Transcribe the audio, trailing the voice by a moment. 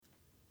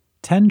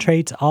10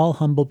 traits all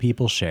humble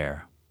people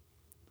share.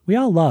 We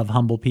all love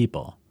humble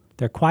people.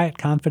 Their quiet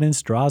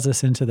confidence draws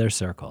us into their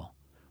circle.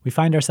 We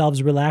find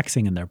ourselves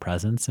relaxing in their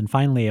presence and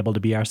finally able to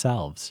be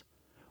ourselves.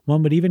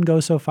 One would even go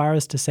so far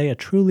as to say a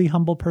truly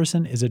humble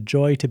person is a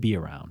joy to be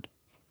around.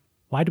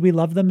 Why do we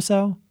love them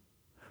so?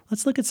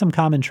 Let's look at some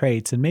common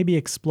traits and maybe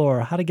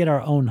explore how to get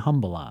our own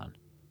humble on.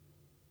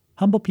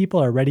 Humble people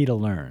are ready to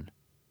learn.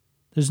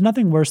 There's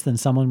nothing worse than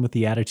someone with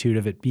the attitude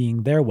of it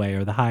being their way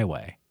or the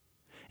highway.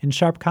 In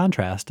sharp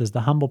contrast is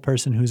the humble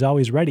person who's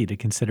always ready to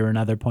consider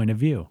another point of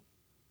view.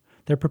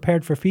 They're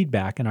prepared for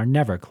feedback and are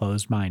never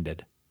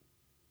closed-minded.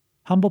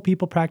 Humble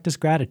people practice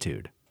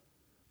gratitude.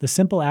 The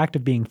simple act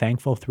of being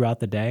thankful throughout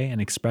the day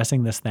and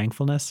expressing this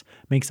thankfulness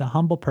makes a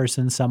humble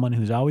person someone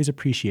who's always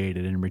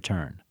appreciated in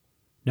return.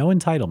 No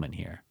entitlement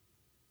here.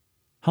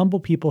 Humble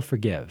people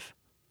forgive.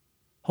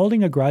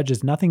 Holding a grudge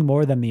is nothing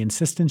more than the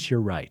insistence you're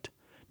right,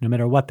 no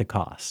matter what the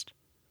cost.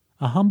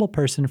 A humble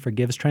person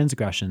forgives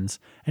transgressions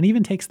and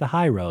even takes the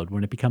high road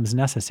when it becomes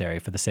necessary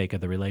for the sake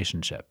of the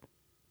relationship.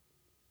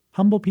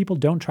 Humble people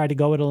don't try to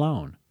go it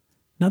alone.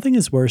 Nothing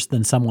is worse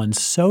than someone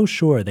so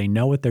sure they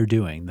know what they're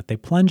doing that they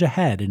plunge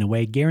ahead in a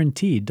way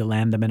guaranteed to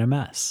land them in a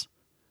mess.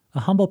 A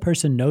humble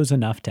person knows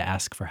enough to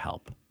ask for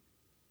help.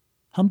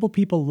 Humble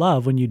people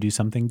love when you do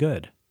something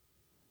good.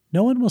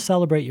 No one will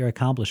celebrate your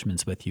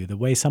accomplishments with you the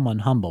way someone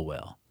humble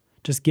will.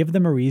 Just give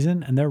them a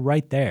reason and they're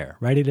right there,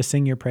 ready to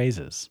sing your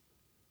praises.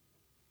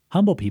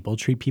 Humble people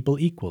treat people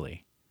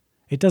equally.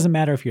 It doesn't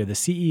matter if you're the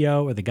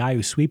CEO or the guy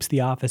who sweeps the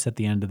office at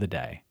the end of the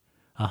day.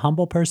 A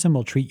humble person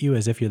will treat you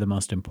as if you're the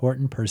most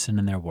important person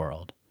in their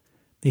world.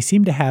 They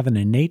seem to have an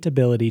innate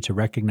ability to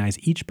recognize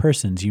each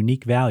person's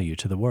unique value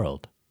to the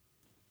world.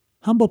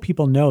 Humble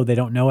people know they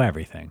don't know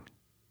everything.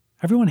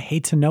 Everyone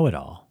hates a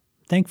know-it-all.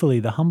 Thankfully,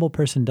 the humble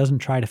person doesn't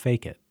try to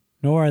fake it,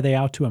 nor are they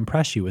out to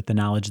impress you with the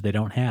knowledge they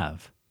don't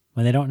have.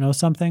 When they don't know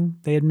something,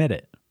 they admit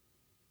it.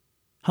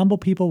 Humble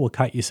people will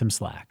cut you some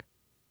slack.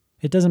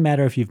 It doesn't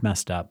matter if you've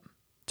messed up.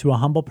 To a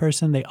humble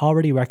person, they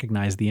already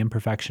recognize the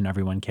imperfection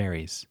everyone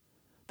carries.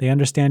 They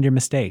understand your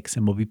mistakes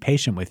and will be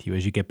patient with you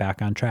as you get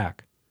back on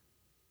track.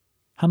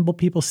 Humble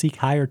people seek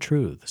higher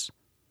truths.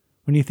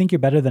 When you think you're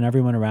better than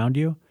everyone around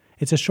you,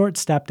 it's a short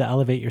step to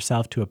elevate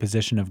yourself to a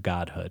position of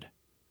godhood.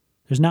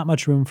 There's not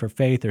much room for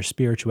faith or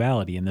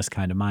spirituality in this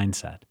kind of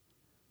mindset.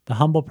 The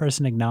humble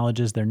person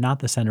acknowledges they're not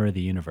the center of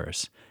the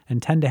universe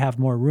and tend to have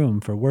more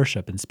room for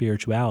worship and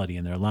spirituality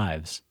in their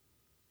lives.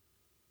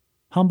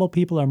 Humble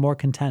people are more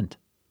content.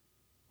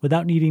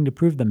 Without needing to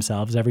prove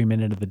themselves every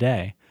minute of the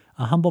day,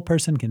 a humble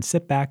person can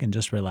sit back and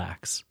just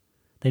relax.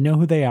 They know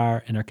who they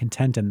are and are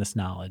content in this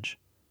knowledge.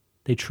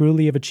 They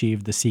truly have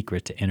achieved the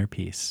secret to inner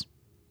peace.